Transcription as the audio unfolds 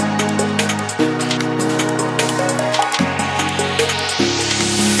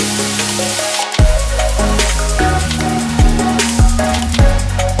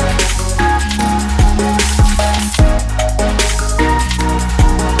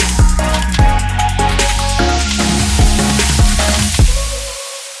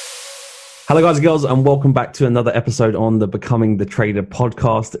Hello guys and girls, and welcome back to another episode on the Becoming the Trader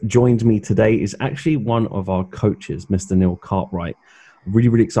podcast. Joined me today is actually one of our coaches, Mr. Neil Cartwright. Really,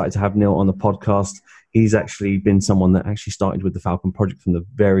 really excited to have Neil on the podcast. He's actually been someone that actually started with the Falcon Project from the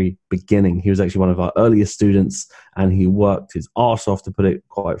very beginning. He was actually one of our earliest students, and he worked his arse off, to put it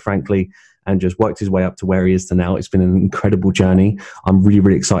quite frankly, and just worked his way up to where he is to now. It's been an incredible journey. I'm really,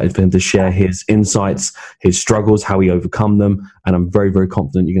 really excited for him to share his insights, his struggles, how he overcome them. And I'm very, very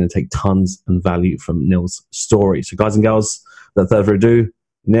confident you're going to take tons and value from Neil's story. So guys and girls, without further ado,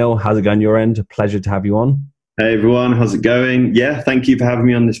 Neil, how's it going your end? Pleasure to have you on. Hey everyone, how's it going? Yeah, thank you for having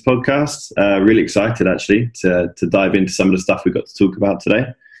me on this podcast. Really excited actually to dive into some of the stuff we've got to talk about today.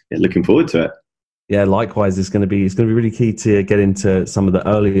 Yeah, looking forward to it. Yeah, likewise, it's going to be really key to get into some of the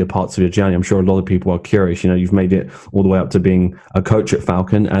earlier parts of your journey. I'm sure a lot of people are curious. You know, you've made it all the way up to being a coach at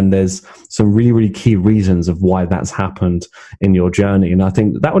Falcon, and there's some really, really key reasons of why that's happened in your journey. And I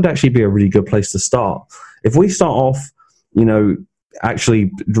think that would actually be a really good place to start. If we start off, you know,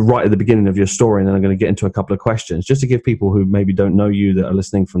 actually right at the beginning of your story, and then I'm going to get into a couple of questions just to give people who maybe don't know you, that are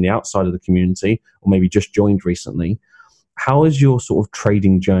listening from the outside of the community or maybe just joined recently. How has your sort of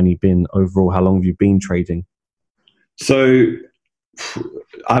trading journey been overall? How long have you been trading? So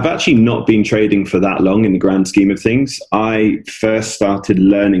I've actually not been trading for that long in the grand scheme of things. I first started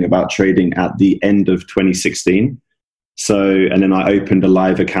learning about trading at the end of 2016. And then I opened a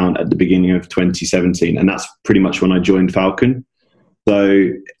live account at the beginning of 2017, and that's pretty much when I joined Falcon. So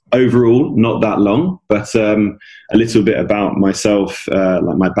overall, not that long, but a little bit about myself.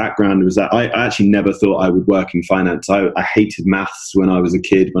 Like my background was that I actually never thought I would work in finance. I hated maths when I was a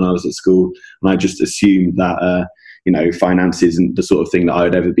kid, when I was at school, and I just assumed that finance isn't the sort of thing that I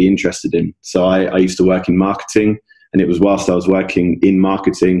would ever be interested in. So I used to work in marketing, and it was whilst I was working in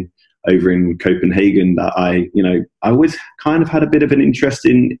marketing over in Copenhagen that I always kind of had a bit of an interest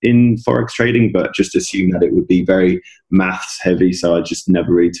in Forex trading, but just assumed that it would be very maths heavy. So I just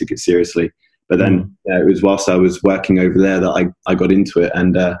never really took it seriously. But then it was whilst I was working over there that I got into it.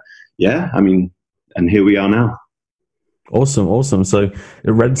 And and here we are now. Awesome. So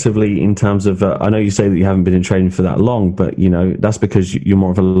relatively in terms of, I know you say that you haven't been in trading for that long, but you know, that's because you're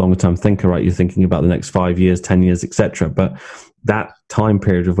more of a longer term thinker, right? You're thinking about the next 5 years, 10 years, etc. But that time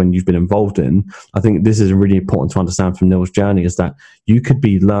period of when you've been involved in, I think this is really important to understand from Neil's journey, is that you could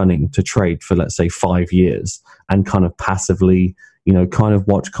be learning to trade for, let's say, 5 years and kind of passively, you know, kind of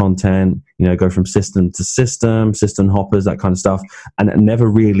watch content, you know, go from system to system hoppers, that kind of stuff, and never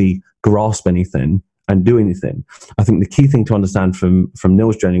really grasp anything and do anything. I think the key thing to understand from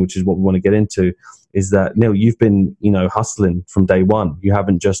Neil's journey, which is what we want to get into, is that Neil, you've been, you know, hustling from day one. You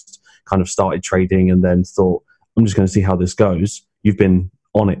haven't just kind of started trading and then thought, I'm just going to see how this goes. You've been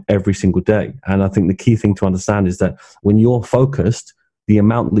on it every single day. And I think the key thing to understand is that when you're focused, the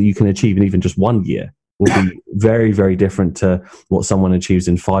amount that you can achieve in even just 1 year will be very, very different to what someone achieves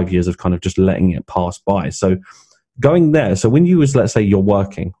in 5 years of kind of just letting it pass by. So going there, so when you was, let's say you're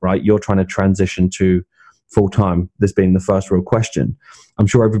working, right, you're trying to transition to full-time, this being the first real question, I'm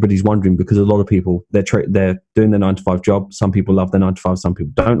sure everybody's wondering, because a lot of people, they're doing their 9-to-5 job. Some people love their 9-to-5, some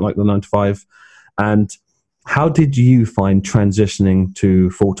people don't like the 9-to-5. And how did you find transitioning to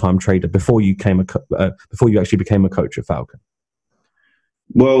full-time trader before you actually became a coach at Falcon?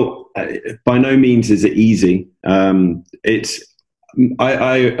 Well, by no means is it easy.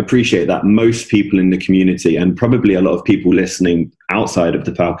 I appreciate that most people in the community, and probably a lot of people listening outside of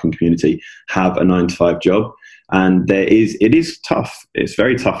the Falcon community, have a 9-to-5 job, and it is tough. It's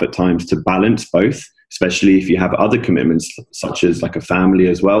very tough at times to balance both, especially if you have other commitments such as like a family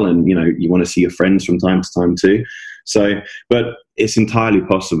as well, and you know, you want to see your friends from time to time too. So, but it's entirely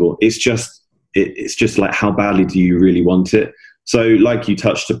possible. It's just like, how badly do you really want it? So like you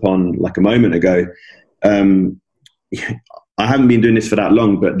touched upon like a moment ago, I haven't been doing this for that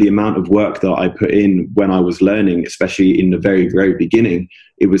long, but the amount of work that I put in when I was learning, especially in the very, very beginning,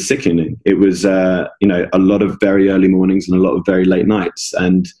 it was sickening. It was, a lot of very early mornings and a lot of very late nights.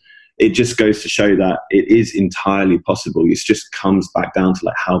 And it just goes to show that it is entirely possible. It just comes back down to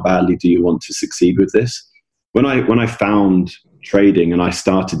like, how badly do you want to succeed with this? When I found trading and I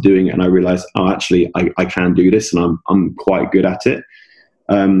started doing it and I realized, actually, I can do this and I'm quite good at it.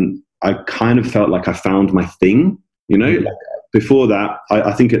 I kind of felt like I found my thing, you know. Like before that,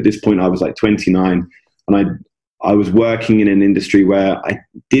 I think at this point I was like 29, and I was working in an industry where I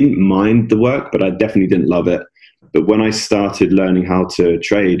didn't mind the work, but I definitely didn't love it. But when I started learning how to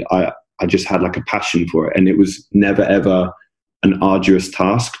trade, I just had like a passion for it, and it was never ever an arduous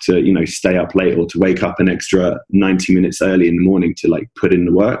task to, you know, stay up late or to wake up an extra 90 minutes early in the morning to like put in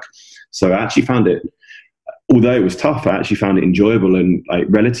the work. So I actually found it although it was tough, I actually found it enjoyable and like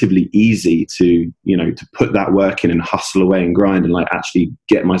relatively easy to, to put that work in and hustle away and grind and like actually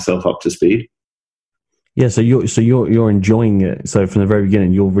get myself up to speed. Yeah, so you're enjoying it. So from the very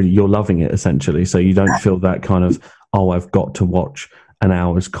beginning, you're loving it essentially. So you don't feel that kind of, oh, I've got to watch an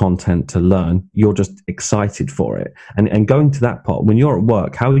hour's content to learn. You're just excited for it. And going to that part, when you're at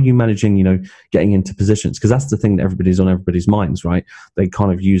work, how are you managing, getting into positions? Because that's the thing that everybody's on everybody's minds, right? They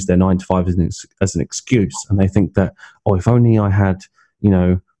kind of use their 9 to 5 as an excuse, and they think that, oh, if only I had,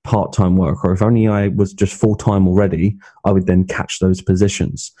 part-time work, or if only I was just full-time already, I would then catch those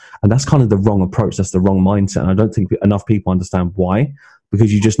positions. And that's kind of the wrong approach. That's the wrong mindset. And I don't think enough people understand why,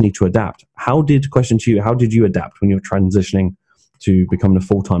 because you just need to adapt. How did you adapt when you were transitioning to becoming a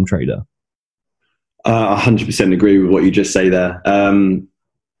full-time trader? 100% agree with what you just say there.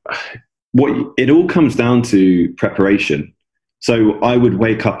 It all comes down to preparation. So I would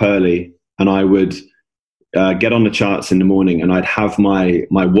wake up early and I would get on the charts in the morning, and I'd have my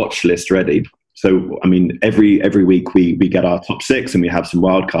watch list ready. So, I mean, every week we get our top 6 and we have some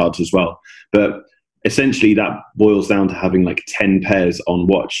wild cards as well. But essentially that boils down to having like 10 pairs on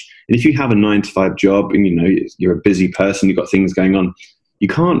watch. And if you have a 9 to 5 job and, you're a busy person, you've got things going on, you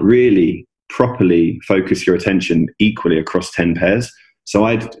can't really properly focus your attention equally across 10 pairs. So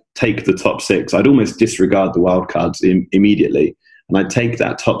I'd take the top 6. I'd almost disregard the wild cards immediately. And I'd take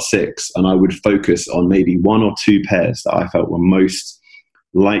that top 6 and I would focus on maybe 1 or 2 pairs that I felt were most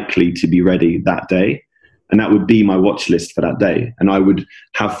likely to be ready that day. And that would be my watch list for that day. And I would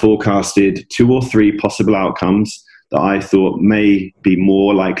have forecasted 2 or 3 possible outcomes that I thought may be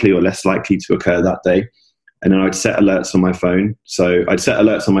more likely or less likely to occur that day. And then I'd set alerts on my phone. So I'd set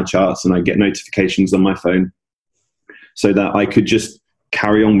alerts on my charts and I'd get notifications on my phone so that I could just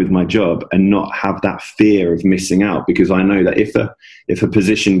carry on with my job and not have that fear of missing out, because I know that if a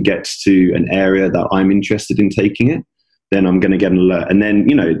position gets to an area that I'm interested in taking it, then I'm going to get an alert. And then,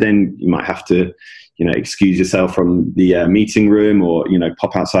 then you might have to, excuse yourself from the meeting room, or,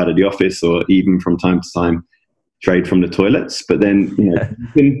 pop outside of the office, or even from time to time trade from the toilets. But then,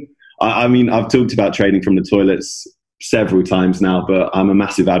 I've talked about trading from the toilets several times now, but I'm a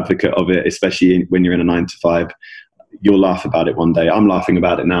massive advocate of it, especially when you're in a 9 to 5. You'll laugh about it one day. I'm laughing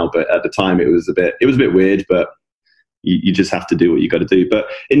about it now, but at the time it was a bit weird, but you just have to do what you got to do. But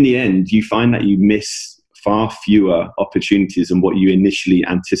in the end, you find that you miss far fewer opportunities than what you initially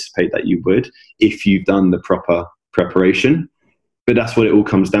anticipate that you would if you've done the proper preparation. But that's what it all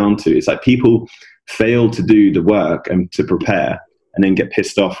comes down to. It's like people fail to do the work and to prepare and then get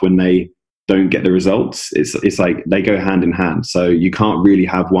pissed off when they don't get the results. It's like they go hand in hand. So you can't really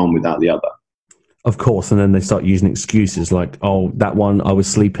have one without the other. Of course, and then they start using excuses like, oh, that one, I was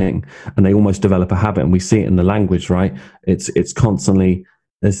sleeping, and they almost develop a habit, and we see it in the language, right? It's constantly,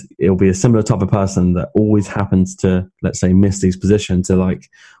 it'll be a similar type of person that always happens to, let's say, miss these positions. They're like,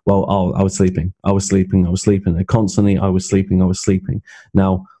 well, oh, I was sleeping. And constantly, I was sleeping.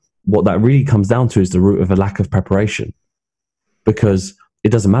 Now, what that really comes down to is the root of a lack of preparation, because it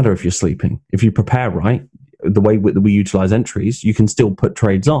doesn't matter if you're sleeping. If you prepare right, the way that we utilize entries, you can still put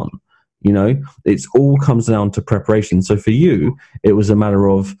trades on. It's all comes down to preparation. So for you, it was a matter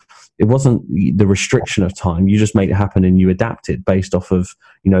of, it wasn't the restriction of time. You just made it happen and you adapted based off of,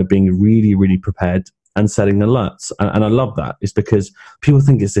 being really, really prepared and setting alerts. And I love that. It's because people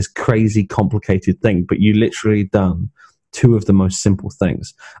think it's this crazy complicated thing, but you literally done 2 of the most simple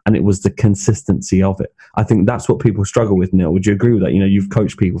things. And it was the consistency of it. I think that's what people struggle with, Neil. Would you agree with that? You've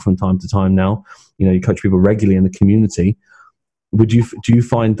coached people from time to time now. You coach people regularly in the community. Do you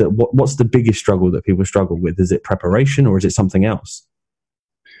find that what's the biggest struggle that people struggle with? Is it preparation or is it something else?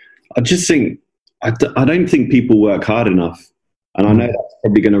 I just think, I don't think people work hard enough. And I know that's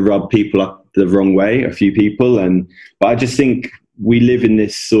probably going to rub people up the wrong way, a few people. But I just think we live in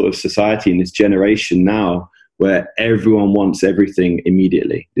this sort of society, in this generation now, where everyone wants everything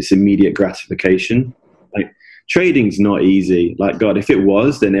immediately, this immediate gratification. Like, trading's not easy. Like, God, if it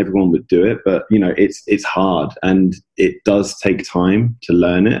was, then everyone would do it. But, it's hard and it does take time to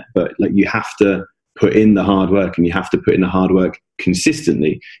learn it. But like, you have to put in the hard work, and you have to put in the hard work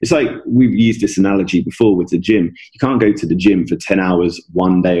consistently. It's like, we've used this analogy before with the gym. You can't go to the gym for 10 hours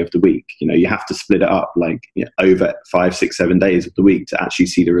one day of the week. You have to split it up like over 5, 6, 7 days of the week to actually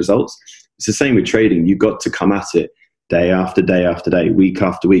see the results. It's the same with trading. You've got to come at it day after day after day, week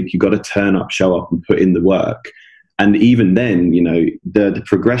after week. You've got to turn up, show up, and put in the work. And even then, the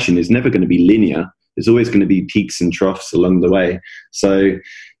progression is never going to be linear. There's always going to be peaks and troughs along the way. So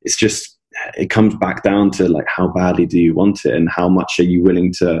it's just, it comes back down to like, how badly do you want it, and how much are you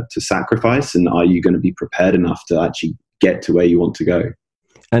willing to sacrifice, and are you going to be prepared enough to actually get to where you want to go?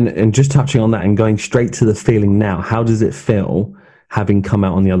 And just touching on that and going straight to the feeling now, how does it feel having come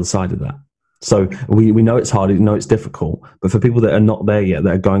out on the other side of that? So we know it's hard, we know it's difficult, but for people that are not there yet,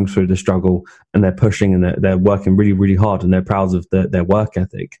 that are going through the struggle and they're pushing and they're working really, really hard and they're proud of their work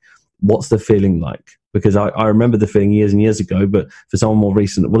ethic, what's the feeling like? Because I remember the feeling years and years ago, but for someone more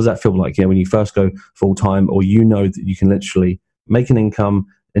recent, what does that feel like? When you first go full time, or that you can literally make an income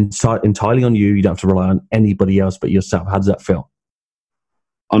entirely on you don't have to rely on anybody else but yourself. How does that feel?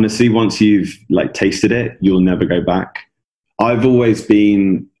 Honestly, once you've tasted it, you'll never go back. I've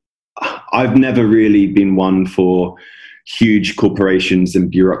never really been one for huge corporations and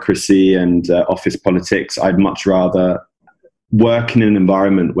bureaucracy and office politics. I'd much rather work in an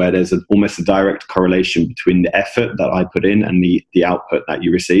environment where there's almost a direct correlation between the effort that I put in and the output that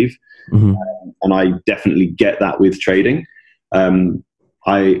you receive. Mm-hmm. And I definitely get that with trading.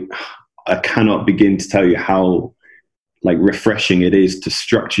 I cannot begin to tell you how refreshing it is to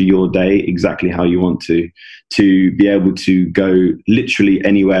structure your day exactly how you want to be able to go literally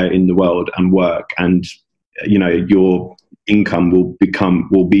anywhere in the world and work, and your income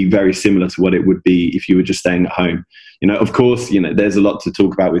will be very similar to what it would be if you were just staying at home. Of course, there's a lot to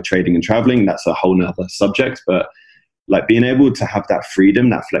talk about with trading and traveling. That's a whole nother subject, but being able to have that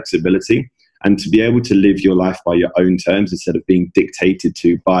freedom, that flexibility, and to be able to live your life by your own terms instead of being dictated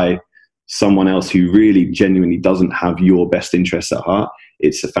to by someone else who really genuinely doesn't have your best interests at heart,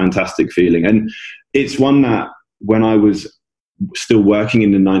 it's a fantastic feeling. And it's one that when I was still working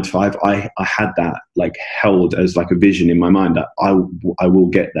in the 9 to 5, I had that held as a vision in my mind that I will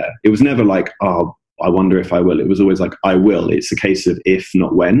get there. It was never oh, I wonder if I will. It was always I will. It's a case of if,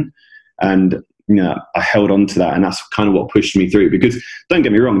 not when. And I held on to that, and that's kind of what pushed me through. Because don't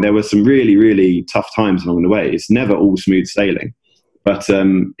get me wrong, there were some really, really tough times along the way. It's never all smooth sailing, but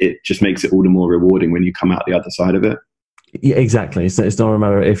it just makes it all the more rewarding when you come out the other side of it. Yeah, exactly. It's not a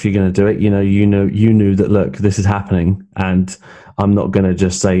matter of if you're going to do it. You knew that, look, this is happening, and I'm not going to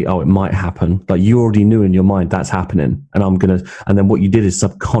just say, oh, it might happen. You already knew in your mind that's happening, and then what you did is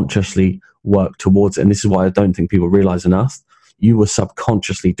subconsciously work towards it. And this is why I don't think people realize enough. You were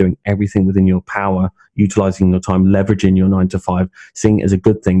subconsciously doing everything within your power, utilizing your time, leveraging your 9 to 5, seeing it as a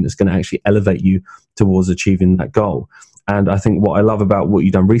good thing that's going to actually elevate you towards achieving that goal. And I think what I love about what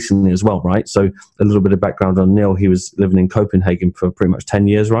you've done recently as well, right? So a little bit of background on Neil. He was living in Copenhagen for pretty much 10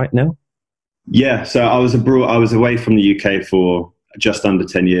 years, right, Neil? Yeah. So I was away from the UK for just under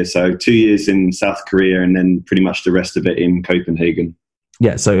 10 years. So 2 years in South Korea and then pretty much the rest of it in Copenhagen.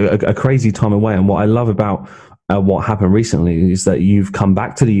 Yeah. So a crazy time away. And what I love about what happened recently is that you've come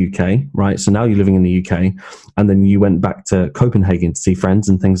back to the UK, right? So now you're living in the UK, and then you went back to Copenhagen to see friends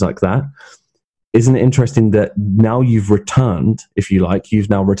and things like that. Isn't it interesting that now you've returned, if you like, you've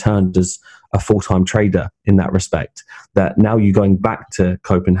now returned as a full-time trader in that respect, that now you're going back to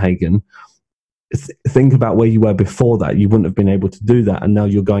Copenhagen. Think about where you were before that. You wouldn't have been able to do that. And now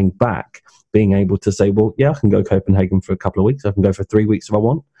you're going back, being able to say, well, yeah, I can go Copenhagen for a couple of weeks. I can go for 3 weeks if I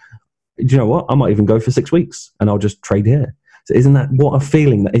want. Do you know what? I might even go for 6 weeks and I'll just trade here. So isn't that what a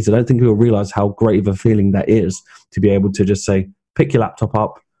feeling that is? I don't think people realize how great of a feeling that is to be able to just say, pick your laptop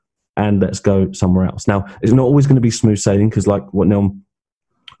up and let's go somewhere else. Now, it's not always going to be smooth sailing, because like what Neil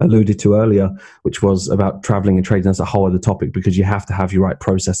alluded to earlier, which was about traveling and trading, that's a whole other topic, because you have to have your right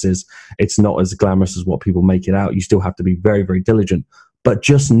processes. It's not as glamorous as what people make it out. You still have to be very, very diligent. But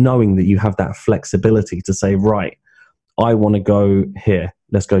just knowing that you have that flexibility to say, right, I want to go here,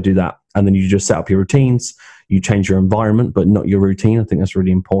 let's go do that. And then you just set up your routines, you change your environment, but not your routine. I think that's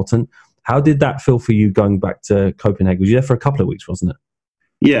really important. How did that feel for you going back to Copenhagen? Was you there for a couple of weeks, wasn't it?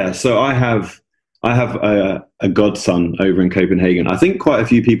 Yeah, so I have a godson over in Copenhagen. I think quite a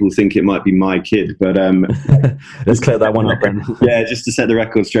few people think it might be my kid, but let's clear that one up, Brendan. Yeah, just to set the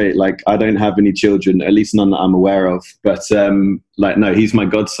record straight, I don't have any children, at least none that I'm aware of. But no, he's my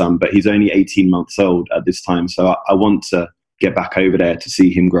godson, but he's only 18 months old at this time, so I want to get back over there to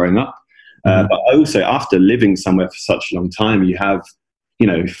see him growing up. But also, after living somewhere for such a long time, you have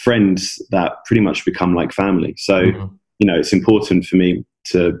friends that pretty much become like family. So it's important for me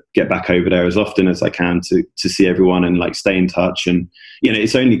to get back over there as often as I can to see everyone and stay in touch. And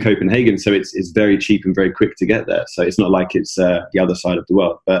it's only Copenhagen, so it's very cheap and very quick to get there. So it's not like it's the other side of the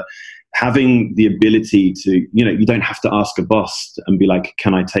world. But having the ability to, you don't have to ask a boss and be like,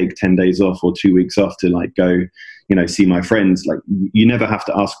 can I take 10 days off or 2 weeks off to go, see my friends? You never have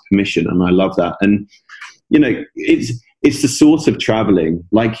to ask permission, and I love that. And it's the sort of traveling,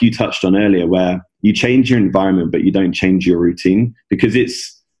 like you touched on earlier, where you change your environment, but you don't change your routine, because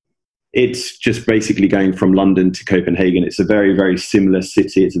it's just basically going from London to Copenhagen. It's a very, very similar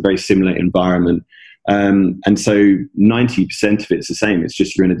city. It's a very similar environment. And so 90% of it's the same. It's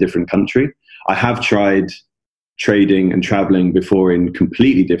just you're in a different country. I have tried trading and traveling before in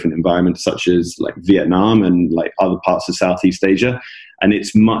completely different environments, such as like Vietnam and like other parts of Southeast Asia. And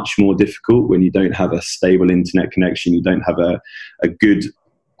it's much more difficult when you don't have a stable internet connection. You don't have a good,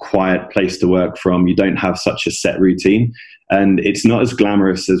 quiet place to work from. You don't have such a set routine. And it's not as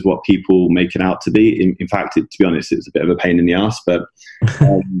glamorous as what people make it out to be. In fact, to be honest, it's a bit of a pain in the ass. But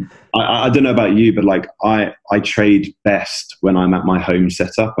I don't know about you, but like I trade best when I'm at my home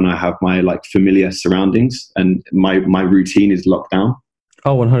setup and I have my like familiar surroundings and my routine is locked down.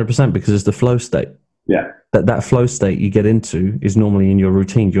 Oh, 100%, because it's the flow state. Yeah. That flow state you get into is normally in your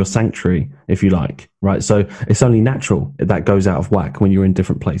routine, your sanctuary, if you like, right? So it's only natural that goes out of whack when you're in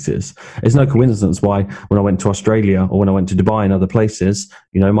different places. It's no coincidence why when I went to Australia or when I went to Dubai and other places,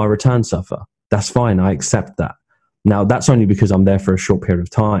 my returns suffer. That's fine. I accept that. Now, that's only because I'm there for a short period of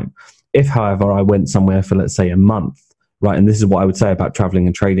time. If, however, I went somewhere for, let's say, a month, right? And this is what I would say about traveling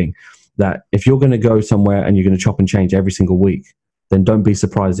and trading, that if you're going to go somewhere and you're going to chop and change every single week, then don't be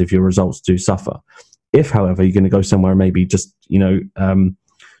surprised if your results do suffer. If, however, you're going to go somewhere, maybe just,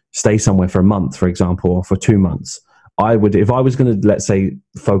 stay somewhere for a month, for example, or for 2 months, I would, if I was going to, let's say,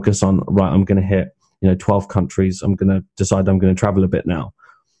 focus on, right, I'm going to hit, 12 countries, I'm going to decide I'm going to travel a bit now.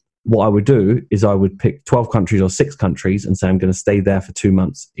 What I would do is I would pick 12 countries or 6 countries and say I'm going to stay there for 2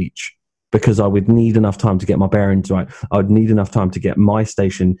 months each, because I would need enough time to get my bearings right. I would need enough time to get my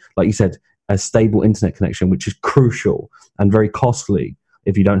station, like you said, a stable internet connection, which is crucial and very costly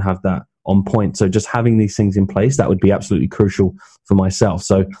if you don't have that on point. So just having these things in place, that would be absolutely crucial for myself.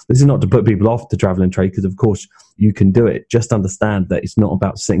 So this is not to put people off to travel and trade, because of course you can do it. Just understand that it's not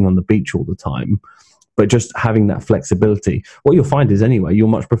about sitting on the beach all the time, but just having that flexibility. What you'll find is, anyway, you'll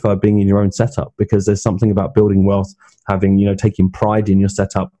much prefer being in your own setup, because there's something about building wealth, having, taking pride in your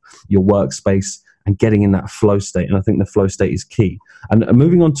setup, your workspace, and getting in that flow state. And I think the flow state is key. And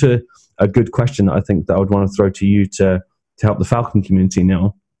moving on to a good question that I think that I would want to throw to you to help the Falcon community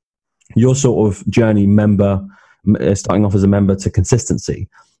now. Your sort of journey, starting off as a member to consistency.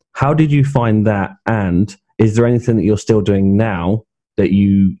 How did you find that? And is there anything that you're still doing now that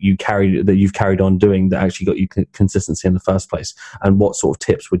you've carried on doing that actually got you consistency in the first place? And what sort of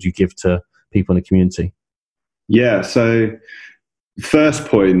tips would you give to people in the community? Yeah. So first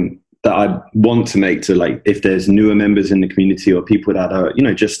point that I'd want to make to, like, if there's newer members in the community or people that are,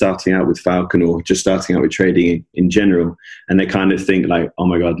 just starting out with Falcon or just starting out with trading in general, and they kind of think like, oh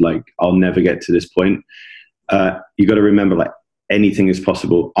my God, like I'll never get to this point. You got to remember, like, anything is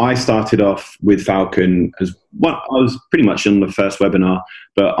possible. I started off with Falcon as what I was pretty much on the first webinar,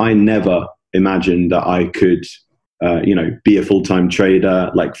 but I never imagined that I could, be a full-time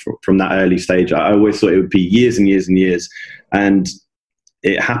trader, like from that early stage. I always thought it would be years and years and years. And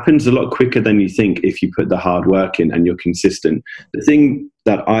it happens a lot quicker than you think if you put the hard work in and you're consistent. The thing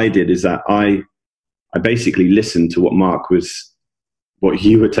that I did is that I basically listened to what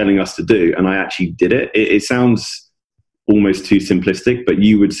you were telling us to do, and I actually did it. It sounds almost too simplistic, but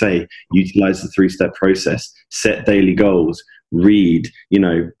you would say utilize the 3-step process, set daily goals, read,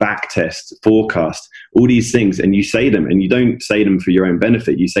 back test, forecast, all these things. And you say them, and you don't say them for your own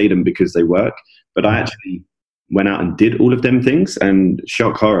benefit. You say them because they work. But I actually went out and did all of them things, and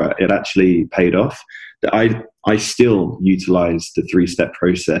shock horror, it actually paid off. I still utilize the 3-step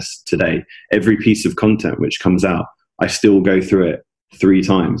process today. Every piece of content which comes out, I still go through it 3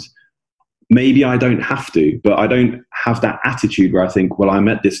 times. Maybe I don't have to, but I don't have that attitude where I think, well, I'm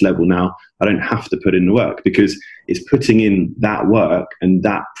at this level now, I don't have to put in the work, because it's putting in that work and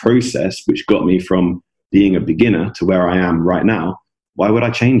that process which got me from being a beginner to where I am right now. Why would I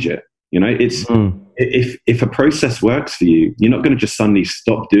change it? It's if a process works for you, you're not going to just suddenly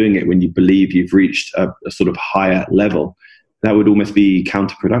stop doing it when you believe you've reached a sort of higher level. That would almost be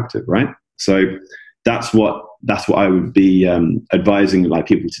counterproductive, right? So that's what I would be advising like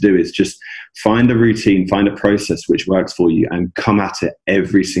people to do, is just find a routine, find a process which works for you, and come at it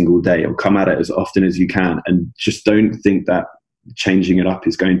every single day, or come at it as often as you can, and just don't think that changing it up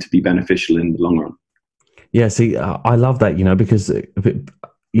is going to be beneficial in the long run. Yeah, see, I love that, because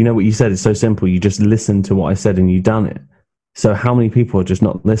what you said is so simple. You just listened to what I said and you done it. So how many people are just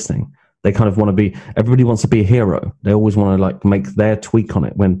not listening? They kind of everybody wants to be a hero. They always want to like make their tweak on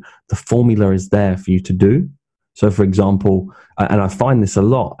it when the formula is there for you to do. So for example, and I find this a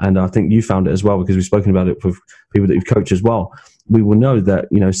lot, and I think you found it as well, because we've spoken about it with people that you've coached as well. We will know that,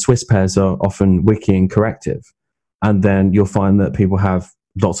 Swiss pairs are often wiki and corrective. And then you'll find that people have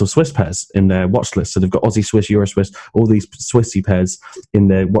lots of Swiss pairs in their watch list. So they've got Aussie Swiss, Euro Swiss, all these Swissy pairs in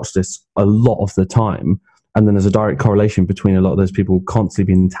their watch lists a lot of the time. And then there's a direct correlation between a lot of those people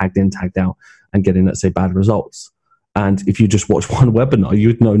constantly being tagged in, tagged out, and getting, let's say, bad results. And if you just watch one webinar,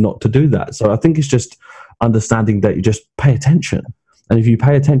 you'd know not to do that. So I think it's just understanding that you just pay attention. And if you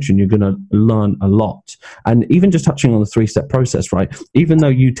pay attention, you're going to learn a lot. And even just touching on the 3-step process, right? Even though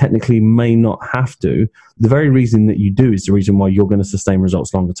you technically may not have to, the very reason that you do is the reason why you're going to sustain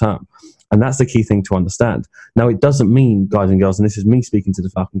results longer term. And that's the key thing to understand. Now, it doesn't mean, guys and girls, and this is me speaking to the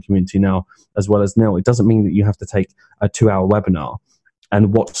Falcon community now, as well as Neil, it doesn't mean that you have to take a 2-hour webinar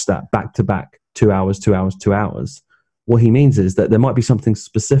and watch that back to back, 2 hours, 2 hours, 2 hours. What he means is that there might be something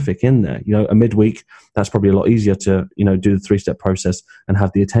specific in there. You know, a midweek, that's probably a lot easier to, you know, do the 3-step process and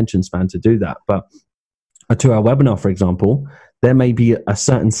have the attention span to do that. But a 2-hour webinar, for example, there may be a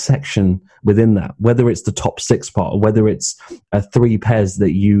certain section within that, whether it's the top 6 part or whether it's 3 pairs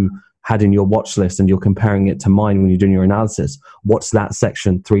that you had in your watch list and you're comparing it to mine when you're doing your analysis. What's that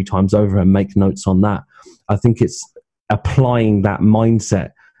section 3 times over, and make notes on that. I think it's applying that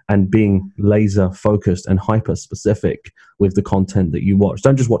mindset and being laser focused and hyper specific with the content that you watch.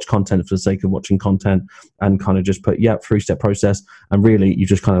 Don't just watch content for the sake of watching content and kind of just put, 3-step process, and really you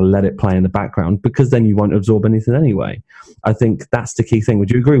just kind of let it play in the background, because then you won't absorb anything anyway. I think that's the key thing.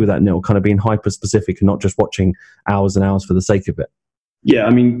 Would you agree with that, Neil? Kind of being hyper specific and not just watching hours and hours for the sake of it. Yeah, I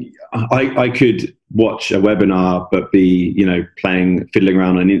mean, I could watch a webinar but be, you know, fiddling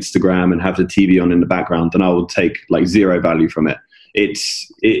around on Instagram and have the TV on in the background, and I will take like zero value from it.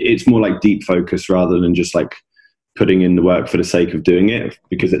 It's more like deep focus rather than just like putting in the work for the sake of doing it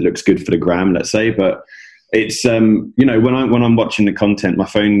because it looks good for the gram, let's say. But it's you know, when I'm watching the content, my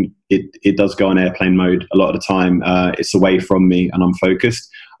phone it does go on airplane mode a lot of the time. It's away from me and I'm focused.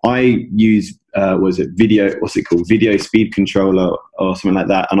 I use video speed controller or something like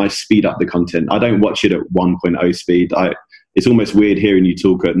that, and I speed up the content. I don't watch it at 1.0 speed. It's almost weird hearing you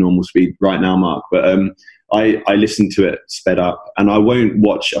talk at normal speed right now, Mark, but I listen to it sped up, and I won't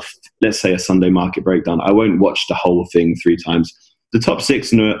watch let's say a Sunday market breakdown. I won't watch the whole thing 3 times. The top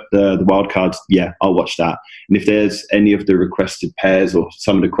 6 and the wild cards, yeah, I'll watch that. And if there's any of the requested pairs or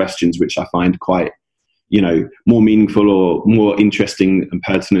some of the questions which I find quite, you know, more meaningful or more interesting and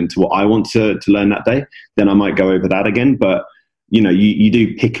pertinent to what I want to learn that day, then I might go over that again. But, you know, you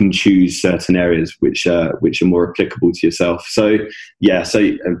do pick and choose certain areas which are more applicable to yourself. So, yeah,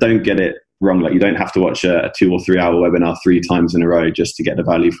 so don't get it wrong. Like, you don't have to watch a 2 or 3 hour webinar 3 times in a row just to get the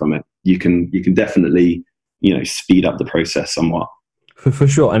value from it. You can definitely, you know, speed up the process somewhat. For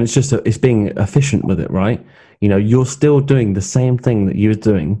sure. And it's just, it's being efficient with it, right? You know, you're still doing the same thing that you were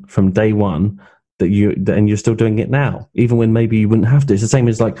doing from day one, and you're still doing it now, even when maybe you wouldn't have to. It's the same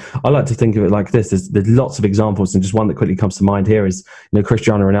as, like, I like to think of it like this. There's lots of examples, and just one that quickly comes to mind here is, you know,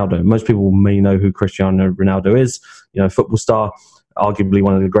 Cristiano Ronaldo. Most people may know who Cristiano Ronaldo is, you know, football star, arguably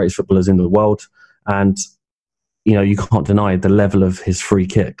one of the greatest footballers in the world. And, you know, you can't deny the level of his free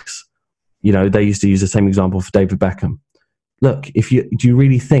kicks. You know, they used to use the same example for David Beckham. Look, do you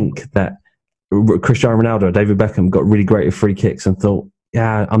really think that Cristiano Ronaldo, David Beckham, got really great at free kicks and thought,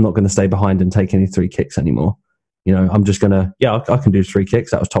 yeah, I'm not going to stay behind and take any 3 kicks anymore. You know, I'm just going to, I can do 3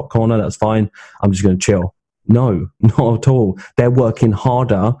 kicks. That was top corner. That's fine. I'm just going to chill. No, not at all. They're working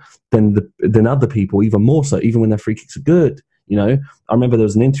harder than other people, even more so, even when their free kicks are good. You know, I remember there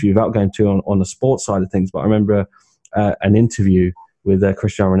was an interview, without going to on the sports side of things, but I remember an interview with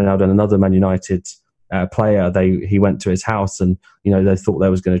Cristiano Ronaldo and another Man United player. He went to his house, and, you know, they thought they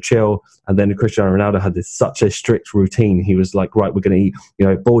was going to chill, and then Cristiano Ronaldo had such a strict routine. He was like, right, we're going to eat, you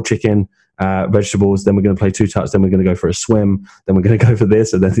know, boiled chicken, vegetables, then we're going to play 2 touch, then we're going to go for a swim, then we're going to go for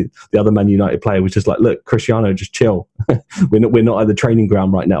this. And then the other Man United player was just like, look, Cristiano, just chill. we're not at the training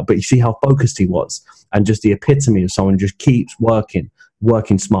ground right now. But you see how focused he was, and just the epitome of someone who just keeps working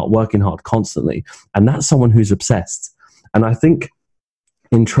smart, working hard constantly. And that's someone who's obsessed. And I think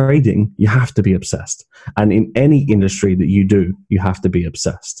in trading, you have to be obsessed. And in any industry that you do, you have to be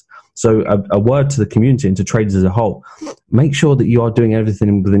obsessed. So a word to the community and to traders as a whole, make sure that you are doing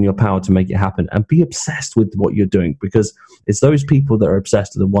everything within your power to make it happen, and be obsessed with what you're doing, because it's those people that are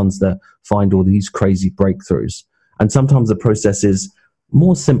obsessed are the ones that find all these crazy breakthroughs. And sometimes the process is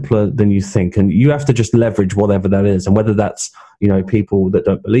more simpler than you think, and you have to just leverage whatever that is. And whether that's, you know, people that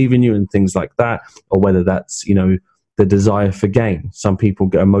don't believe in you and things like that, or whether that's, you know, the desire for gain. Some people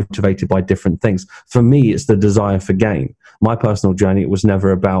get motivated by different things. For me, it's the desire for gain. My personal journey, it was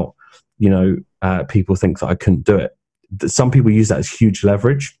never about, you know, people think that I couldn't do it. Some people use that as huge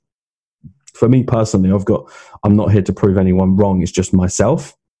leverage. For me personally, I'm not here to prove anyone wrong. It's just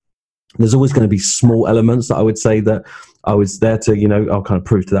myself. There's always going to be small elements that I would say that I was there to, you know, I'll kind of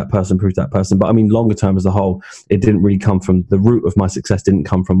prove to that person. But I mean, longer term as a whole, it didn't really come from the root of my success, didn't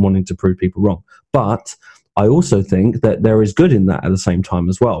come from wanting to prove people wrong. But I also think that there is good in that at the same time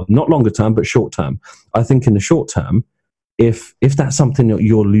as well. Not longer term, but short term. I think in the short term, if that's something that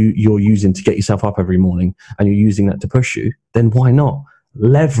you're using to get yourself up every morning and you're using that to push you, then why not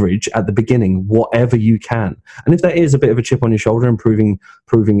leverage at the beginning whatever you can? And if there is a bit of a chip on your shoulder and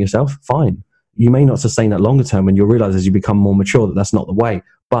proving yourself, fine. You may not sustain that longer term, and you'll realize as you become more mature that that's not the way.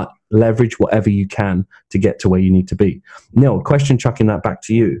 But leverage whatever you can to get to where you need to be. Neil, question chucking that back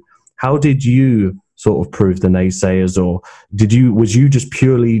to you. How did you sort of prove the naysayers, or was you just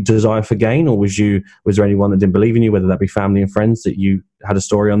purely desire for gain, or was there anyone that didn't believe in you, whether that be family and friends, that you had a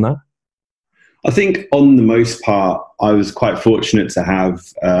story on that? I think on the most part, I was quite fortunate to have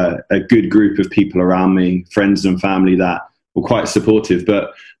a good group of people around me, friends and family, that were quite supportive,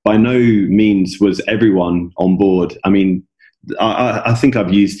 but by no means was everyone on board. I mean, I think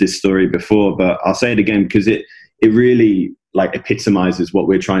I've used this story before, but I'll say it again because it really like epitomizes what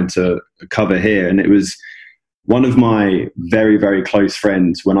we're trying to cover here. And it was one of my very, very close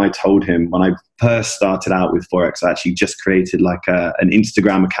friends. When I told him, when I first started out with Forex, I actually just created like an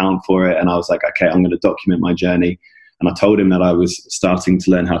Instagram account for it. And I was like, okay, I'm going to document my journey. And I told him that I was starting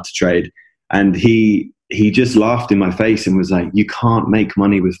to learn how to trade. And he just laughed in my face and was like, you can't make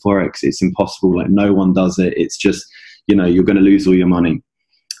money with Forex. It's impossible. Like, no one does it. It's just, you're going to lose all your money.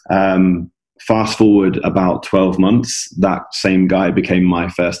 Fast forward about 12 months, that same guy became my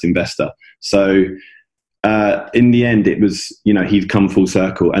first investor. So in the end, it was, he'd come full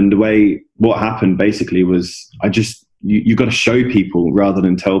circle. And what happened basically was you got to show people rather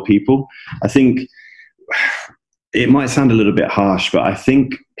than tell people. I think it might sound a little bit harsh, but I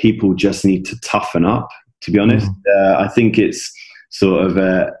think people just need to toughen up, to be honest. I think it's sort of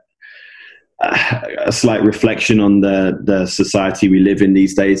a slight reflection on the society we live in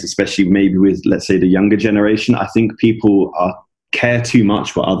these days, especially maybe with, let's say, the younger generation. I think people care too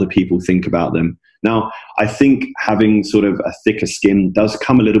much what other people think about them. Now, I think having sort of a thicker skin does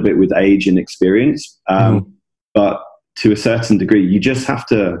come a little bit with age and experience, but to a certain degree, you've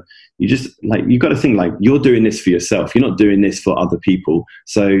got to think like you're doing this for yourself. You're not doing this for other people.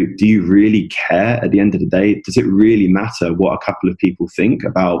 So do you really care at the end of the day? Does it really matter what a couple of people think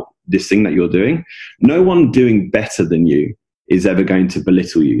about this thing that you're doing? No one doing better than you is ever going to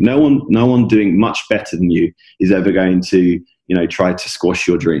belittle you. No one doing much better than you is ever going to, try to squash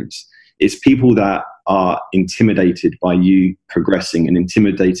your dreams. It's people that are intimidated by you progressing and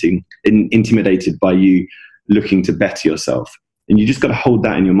intimidated by you looking to better yourself. And you just got to hold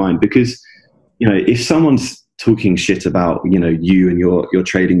that in your mind, because, if someone's talking shit about, you and your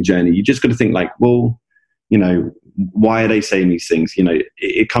trading journey, you just got to think like, well, why are they saying these things?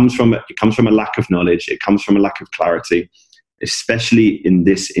 It comes from a lack of knowledge. It comes from a lack of clarity, especially in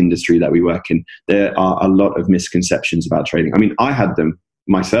this industry that we work in. There are a lot of misconceptions about trading. I mean, I had them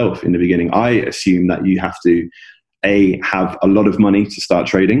myself in the beginning. I assumed that you have to have a lot of money to start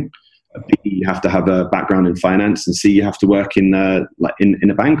trading. B, you have to have a background in finance, and C, you have to work in a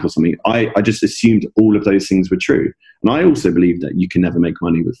bank or something. I just assumed all of those things were true, and I also believe that you can never make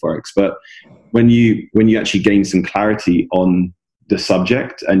money with Forex. But when you actually gain some clarity on the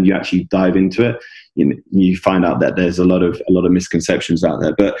subject and you actually dive into it, you find out that there's a lot of misconceptions out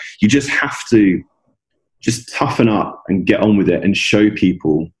there. But you just have to just toughen up and get on with it and show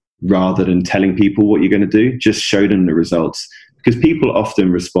people, rather than telling people what you're going to do. Just show them the results. Because people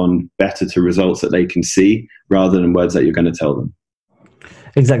often respond better to results that they can see rather than words that you're going to tell them.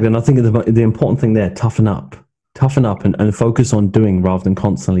 Exactly. And I think the important thing there, toughen up and focus on doing rather than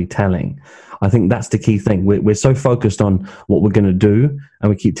constantly telling. I think that's the key thing. We're so focused on what we're going to do,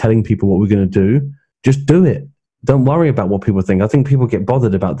 and we keep telling people what we're going to do. Just do it. Don't worry about what people think. I think people get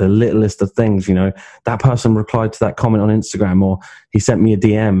bothered about the littlest of things. That person replied to that comment on Instagram, or he sent me a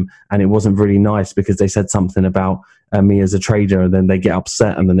DM and it wasn't really nice because they said something about me as a trader, and then they get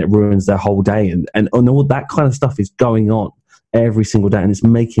upset and then it ruins their whole day. And all that kind of stuff is going on every single day, and it's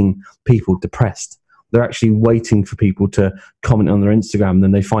making people depressed. They're actually waiting for people to comment on their Instagram, and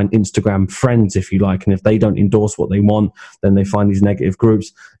then they find Instagram friends, if you like. And if they don't endorse what they want, then they find these negative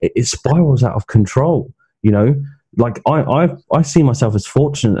groups. It spirals out of control. Like I see myself as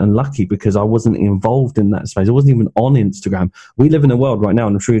fortunate and lucky because I wasn't involved in that space. I wasn't even on Instagram. We live in a world right now,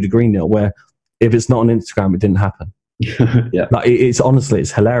 and I'm sure you'd agree, Neil, where if it's not on Instagram, it didn't happen. Yeah. Like it's honestly,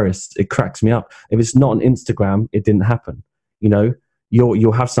 it's hilarious. It cracks me up. If it's not on Instagram, it didn't happen.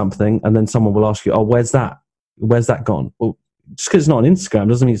 You'll have something, and then someone will ask you, "Oh, where's that? Where's that gone?" Well, just because it's not on Instagram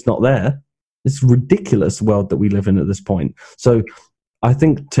doesn't mean it's not there. It's a ridiculous world that we live in at this point. So I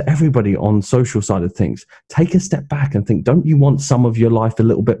think to everybody on social side of things, take a step back and think, don't you want some of your life a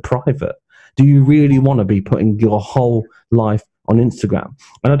little bit private? Do you really want to be putting your whole life on Instagram?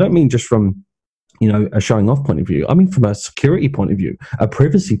 And I don't mean just from a showing off point of view. I mean, from a security point of view, a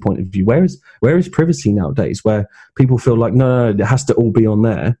privacy point of view, where is privacy nowadays, where people feel like, no, it has to all be on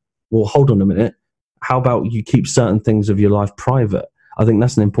there. Well, hold on a minute. How about you keep certain things of your life private? I think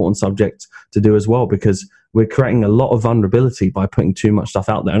that's an important subject to do as well, because we're creating a lot of vulnerability by putting too much stuff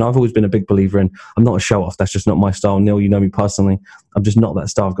out there. And I've always been a big believer in, I'm not a show off. That's just not my style. Neil, you know me personally. I'm just not that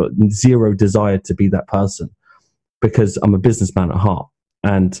style. I've got zero desire to be that person, because I'm a businessman at heart.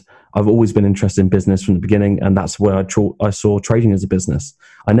 And I've always been interested in business from the beginning, and that's where I saw trading as a business.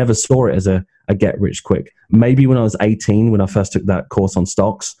 I never saw it as a get rich quick. Maybe when I was 18, when I first took that course on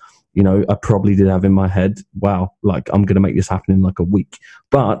stocks, I probably did have in my head, wow, like I'm going to make this happen in like a week.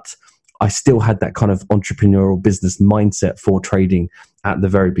 But I still had that kind of entrepreneurial business mindset for trading at the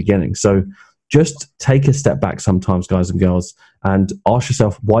very beginning. So just take a step back sometimes, guys and girls, and ask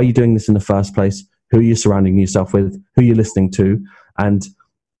yourself, why are you doing this in the first place? Who are you surrounding yourself with? Who are you listening to? And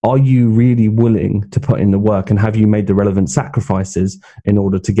are you really willing to put in the work, and have you made the relevant sacrifices in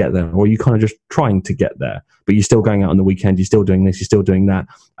order to get there? Or are you kind of just trying to get there, but you're still going out on the weekend, you're still doing this, you're still doing that,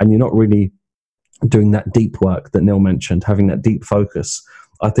 and you're not really doing that deep work that Neil mentioned, having that deep focus?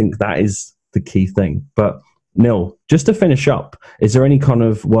 I think that is the key thing. But Neil, just to finish up, is there any kind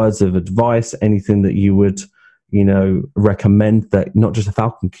of words of advice, anything that you would, recommend that not just the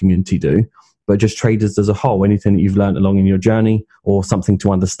Falcon community do, but just traders as a whole, anything that you've learned along in your journey, or something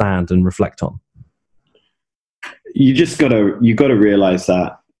to understand and reflect on? You got to realize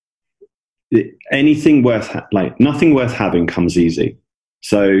that anything nothing worth having comes easy.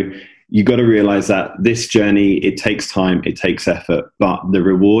 So you got to realize that this journey, it takes time, it takes effort, but the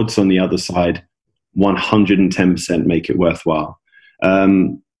rewards on the other side 110% make it worthwhile.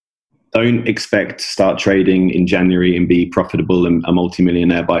 Don't expect to start trading in January and be profitable and a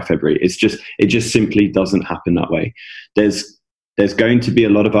multimillionaire by February. It just simply doesn't happen that way. There's going to be a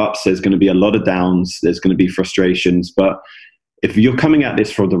lot of ups. There's going to be a lot of downs. There's going to be frustrations. But if you're coming at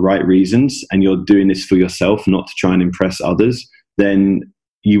this for the right reasons and you're doing this for yourself, not to try and impress others, then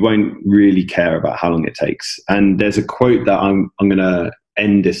you won't really care about how long it takes. And there's a quote that I'm going to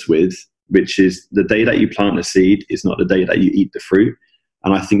end this with, which is, the day that you plant a seed is not the day that you eat the fruit.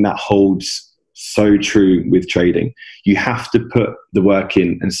 And I think that holds so true with trading. You have to put the work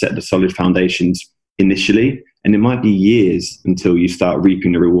in and set the solid foundations initially. And it might be years until you start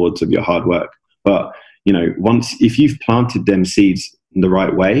reaping the rewards of your hard work. But, if you've planted them seeds in the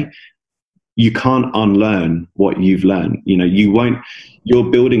right way, you can't unlearn what you've learned. You're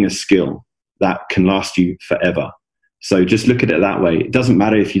building a skill that can last you forever. So just look at it that way. It doesn't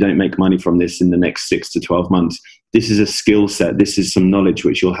matter if you don't make money from this in the next 6 to 12 months. This is a skill set. This is some knowledge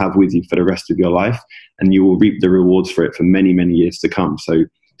which you'll have with you for the rest of your life, and you will reap the rewards for it for many, many years to come. So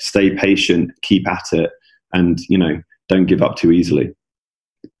stay patient, keep at it, and, don't give up too easily.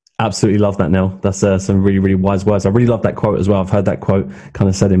 Absolutely love that, Neil. That's some really, really wise words. I really love that quote as well. I've heard that quote kind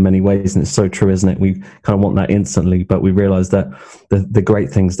of said in many ways, and it's so true, isn't it? We kind of want that instantly, but we realize that the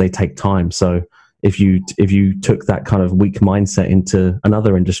great things, they take time. So if you took that kind of weak mindset into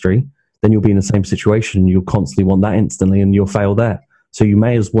another industry, then you'll be in the same situation. You'll constantly want that instantly, and you'll fail there. So you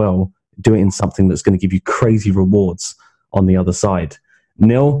may as well do it in something that's going to give you crazy rewards on the other side.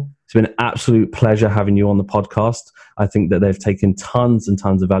 Neil, it's been an absolute pleasure having you on the podcast. I think that they've taken tons and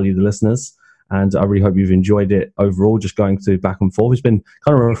tons of value to the listeners, and I really hope you've enjoyed it overall, just going through back and forth. It's been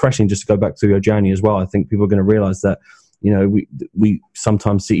kind of refreshing just to go back through your journey as well. I think people are going to realize that, we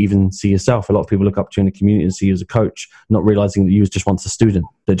sometimes see yourself. A lot of people look up to you in the community and see you as a coach, not realizing that you was just once a student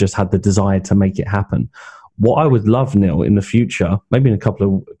that just had the desire to make it happen. What I would love, Neil, in the future, maybe in a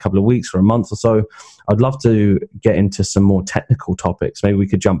couple of weeks or a month or so, I'd love to get into some more technical topics. Maybe we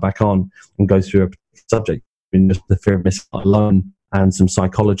could jump back on and go through a subject, just the fear of missing out alone, and some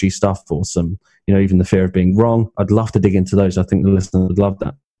psychology stuff, or some, even the fear of being wrong. I'd love to dig into those. I think the listeners would love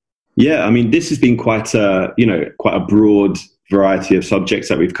that. Yeah, this has been quite a broad variety of subjects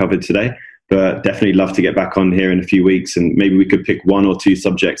that we've covered today, but definitely love to get back on here in a few weeks, and maybe we could pick one or two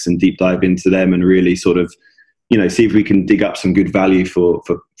subjects and deep dive into them and really sort of, see if we can dig up some good value for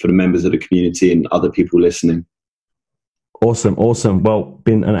the members of the community and other people listening. Awesome. Well,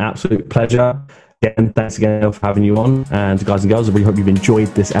 been an absolute pleasure. Again, thanks again for having you on. And guys and girls, I really hope you've enjoyed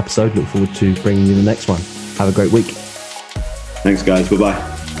this episode. Look forward to bringing you the next one. Have a great week. Thanks, guys. Bye-bye.